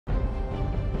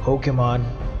Pokemon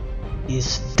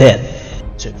is dead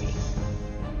to me.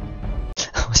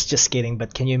 I was just kidding,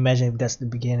 but can you imagine if that's the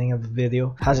beginning of the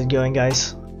video? How's it going,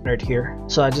 guys? Nerd here.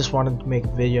 So I just wanted to make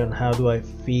a video on how do I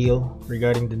feel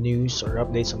regarding the news or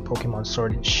updates on Pokemon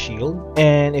Sword and Shield.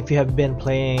 And if you have been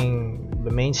playing the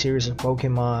main series of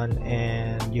Pokemon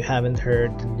and you haven't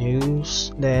heard the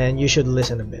news, then you should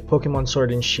listen a bit. Pokemon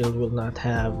Sword and Shield will not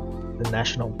have the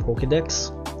National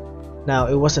Pokédex. Now,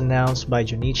 it was announced by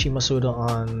Junichi Masuda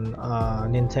on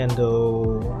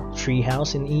Nintendo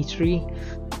Treehouse in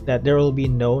E3 that there will be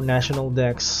no National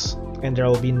Dex and there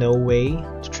will be no way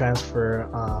to transfer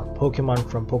Pokemon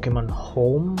from Pokemon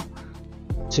Home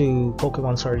to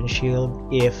Pokemon Sword and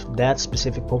Shield if that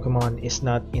specific Pokemon is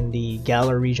not in the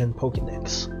Galar region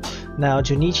Pokédex. Now,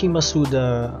 Junichi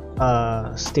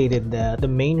Masuda stated that the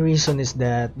main reason is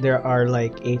that there are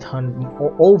like 800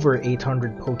 or over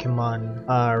 800 Pokemon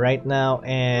right now,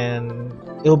 and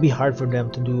it'll be hard for them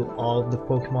to do all of the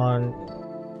Pokemon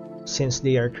since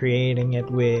they are creating it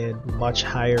with much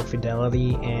higher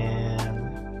fidelity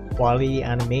and quality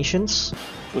animations.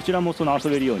 こちらもその遊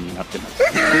べるようになってます。So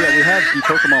yeah, we have the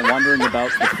Pokemon wandering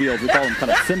about the field. We call them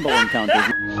kind of symbol encounters.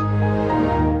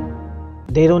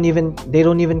 They don't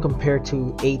even compare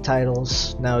to 8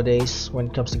 titles nowadays when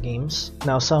it comes to games.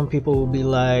 Now some people will be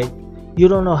like, you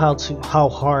don't know how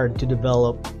hard to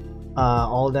develop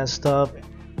all that stuff.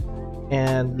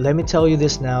 And let me tell you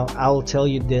this now, I'll tell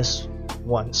you this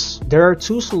once. There are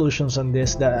 2 solutions on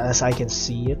this that as I can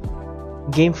see it.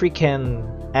 Game Freak can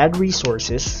add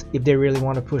resources if they really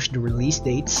want to push the release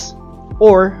dates,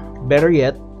 or better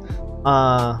yet,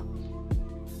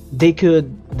 they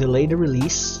could delay the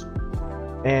release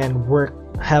and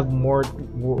have more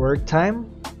work time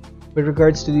with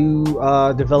regards to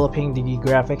developing the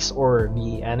graphics or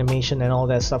the animation and all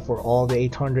that stuff for all the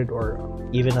 800 or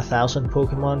even 1,000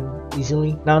 Pokemon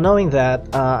easily. Now, knowing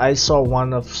that, I saw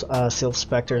one of Sylph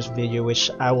Spectre's video,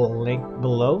 which I will link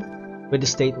below, with the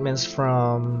statements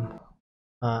from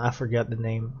I forgot the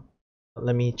name.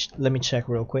 Let me check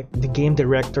real quick. The Game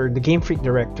Freak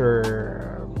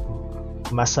director,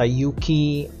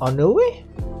 Masayuki Onoue.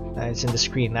 It's in the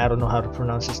screen. I don't know how to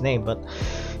pronounce his name, but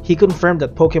he confirmed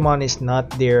that Pokemon is not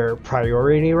their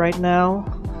priority right now,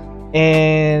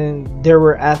 and there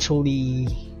were actually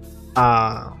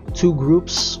 2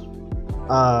 groups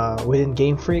within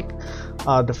Game Freak.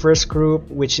 The first group,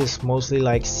 which is mostly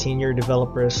like senior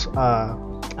developers,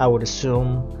 I would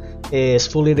assume, is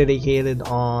fully dedicated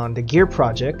on the Gear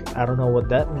project. I don't know what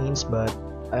that means, but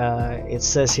it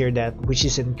says here that which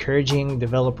is encouraging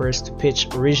developers to pitch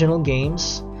original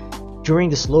games during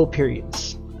the slow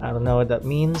periods. I don't know what that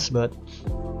means, but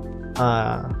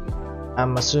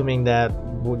I'm assuming that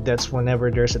that's whenever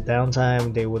there's a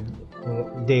downtime,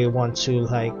 they want to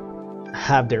like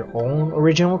have their own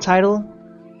original title,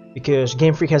 because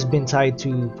Game Freak has been tied to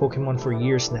Pokemon for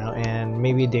years now, and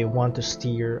maybe they want to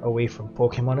steer away from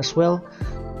Pokemon as well.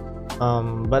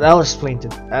 But I'll explain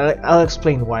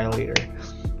why later.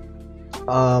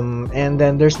 And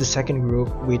then there's the second group,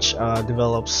 which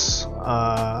develops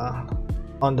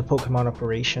on the Pokemon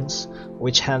operations,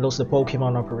 which handles the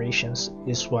Pokemon operations,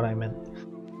 is what I meant.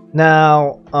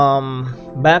 Now,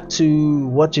 back to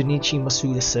what Junichi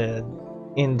Masuda said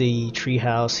in the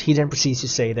Treehouse. He then proceeds to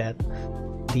say that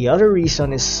the other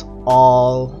reason is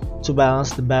all to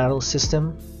balance the battle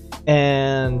system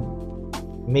and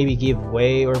maybe give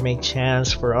way or make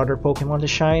chance for other Pokemon to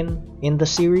shine in the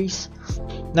series.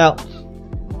 Now,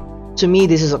 to me,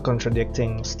 this is a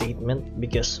contradicting statement,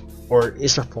 because, or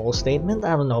it's a false statement,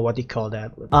 I don't know what you call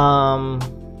that.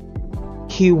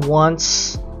 He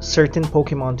wants certain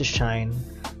Pokemon to shine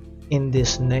in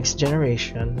this next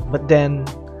generation, but then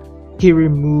he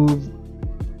removed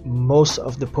most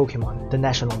of the Pokemon, the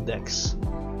National Dex.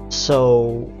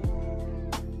 So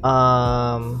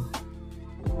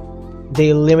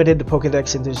they limited the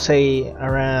Pokédex into, say,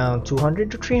 around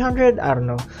 200 to 300, I don't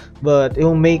know, but it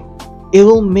will make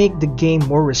the game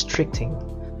more restricting,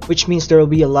 which means there will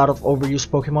be a lot of overused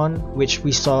Pokemon, which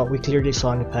we clearly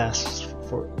saw in the past.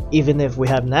 For even if we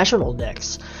have National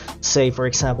Dex, say for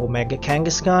example Mega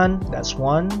Kangaskhan, that's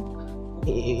one.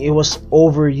 It was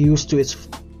overused to its,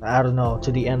 I don't know,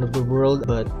 to the end of the world,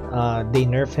 but they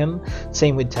nerf him.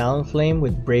 Same with Talonflame,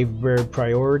 with Brave Bird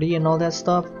priority and all that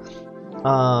stuff.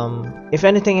 If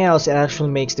anything else, it actually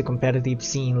makes the competitive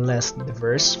scene less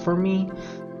diverse for me,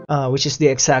 which is the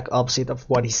exact opposite of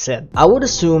what he said. I would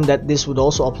assume that this would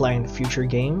also apply in future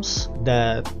games,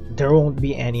 that there won't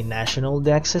be any National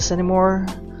Dexes anymore,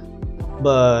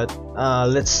 but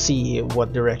let's see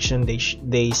what direction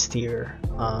they steer.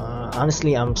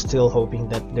 Honestly, I'm still hoping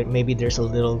that maybe there's a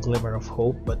little glimmer of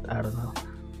hope, but I don't know.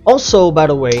 Also, by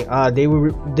the way, they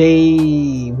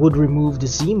would remove the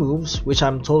Z moves, which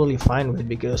I'm totally fine with,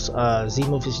 because Z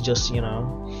moves is just, you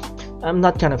know, I'm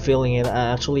not kind of feeling it.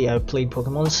 Actually, I played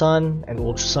Pokemon Sun and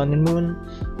Ultra Sun and Moon.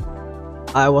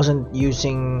 I wasn't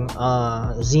using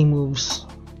Z moves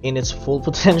in its full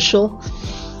potential.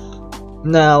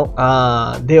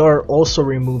 Now they are also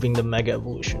removing the Mega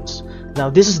Evolutions. Now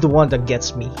this is the one that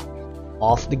gets me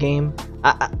off the game.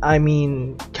 I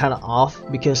mean, kind of off,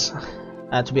 because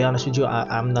to be honest with you,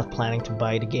 I'm not planning to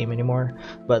buy the game anymore,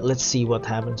 but let's see what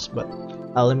happens. But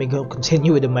let me go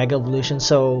continue with the Mega Evolution.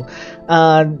 So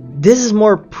this is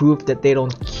more proof that they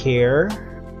don't care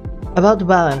about the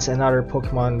balance and other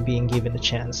Pokemon being given a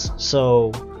chance.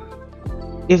 So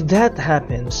if that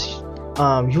happens,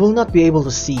 you will not be able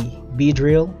to see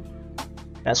Beedrill,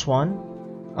 that's one,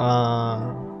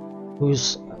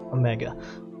 who's a Mega.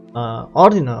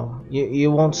 Audino,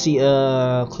 you won't see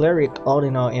a Cleric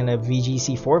Audino in a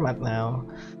VGC format now.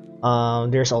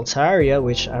 There's Altaria,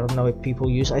 which I don't know if people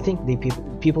use. I think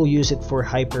people use it for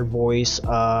Hyper Voice,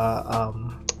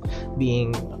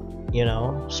 being, you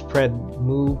know, spread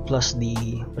move plus the,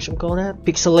 what should we call that,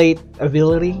 Pixelate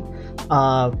ability.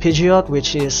 Pidgeot,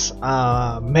 which is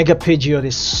Mega Pidgeot,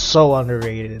 is so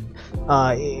underrated.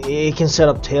 It can set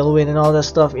up Tailwind and all that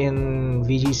stuff in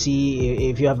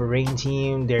VGC. If you have a rain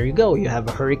team, there you go, you have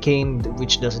a Hurricane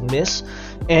which doesn't miss.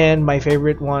 And my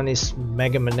favorite one is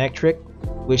Mega Manectric,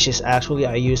 which is actually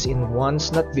I use in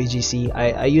once, not VGC.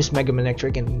 I use Mega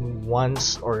Manectric in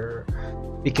once, or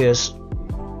because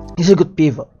it's a good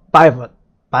pivot. Pivot,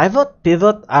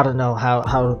 I don't know how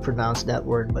to pronounce that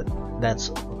word, but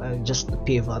that's just the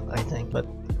pivot, I think. But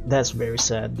that's very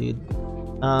sad, dude.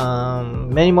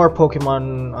 Many more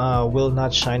Pokemon will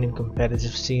not shine in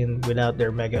competitive scene without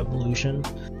their Mega Evolution.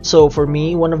 So for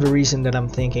me, one of the reasons that I'm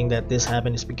thinking that this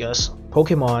happened is because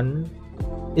Pokemon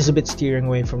is a bit steering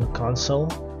away from the console.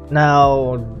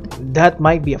 Now that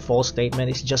might be a false statement,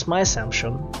 it's just my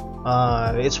assumption.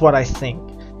 It's what I think.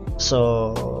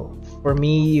 So for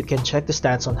me, you can check the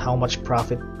stats on how much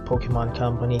profit Pokemon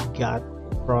Company got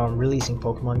from releasing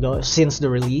Pokemon Go since the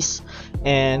release,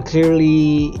 and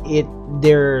clearly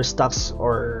their stocks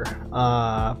or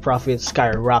profits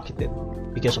skyrocketed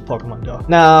because of Pokemon Go.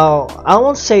 Now I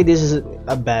won't say this is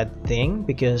a bad thing,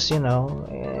 because, you know,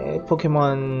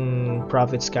 Pokemon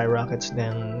profit skyrockets,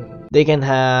 then they can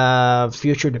have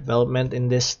future development in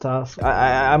this stuff.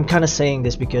 I'm kind of saying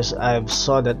this because I've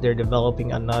saw that they're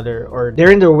developing another, or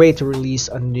they're in their way to release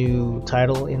a new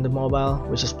title in the mobile,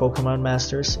 which is Pokemon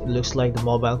Masters. It looks like the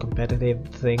mobile competitive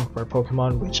thing for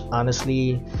Pokemon, which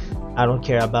honestly I don't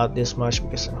care about this much,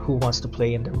 because who wants to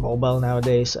play in their mobile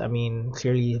nowadays? I mean,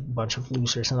 clearly a bunch of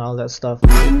losers and all that stuff.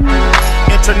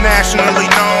 Internationally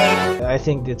known. I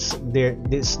think this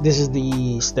is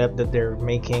the step that they're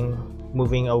making,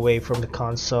 moving away from the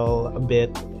console a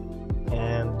bit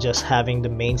and just having the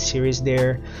main series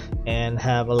there, and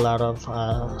have a lot of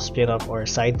spin-off or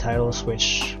side titles,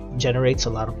 which generates a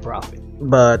lot of profit.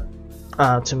 But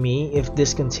to me, if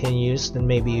this continues, then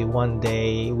maybe one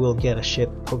day we'll get a shit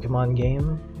Pokemon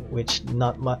game, which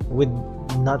with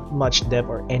not much depth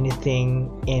or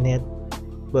anything in it,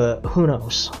 but who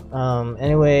knows.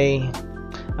 Anyway,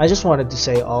 I just wanted to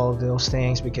say all of those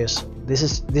things because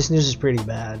this news is pretty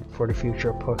bad for the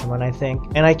future of Pokemon, I think.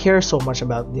 And I care so much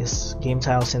about this game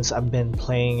title since I've been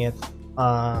playing it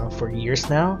for years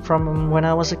now, from when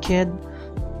I was a kid.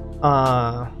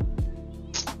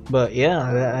 But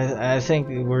yeah, I think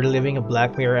we're living a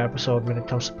Black Mirror episode when it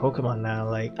comes to Pokemon now.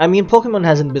 Like, I mean, Pokemon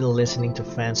hasn't been listening to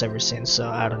fans ever since, so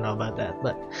I don't know about that.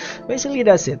 But basically,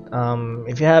 that's it.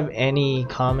 If you have any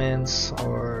comments,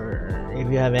 or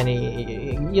if you have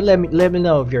any, you let me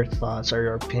know of your thoughts or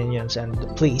your opinions. And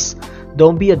please,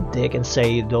 don't be a dick and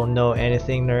say you don't know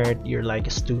anything, nerd. You're like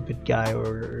a stupid guy,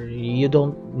 or you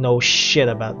don't know shit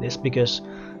about this, because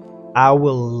I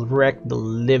will wreck the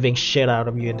living shit out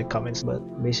of you in the comments. But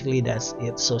basically that's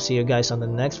it. So see you guys on the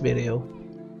next video.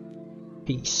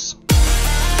 Peace.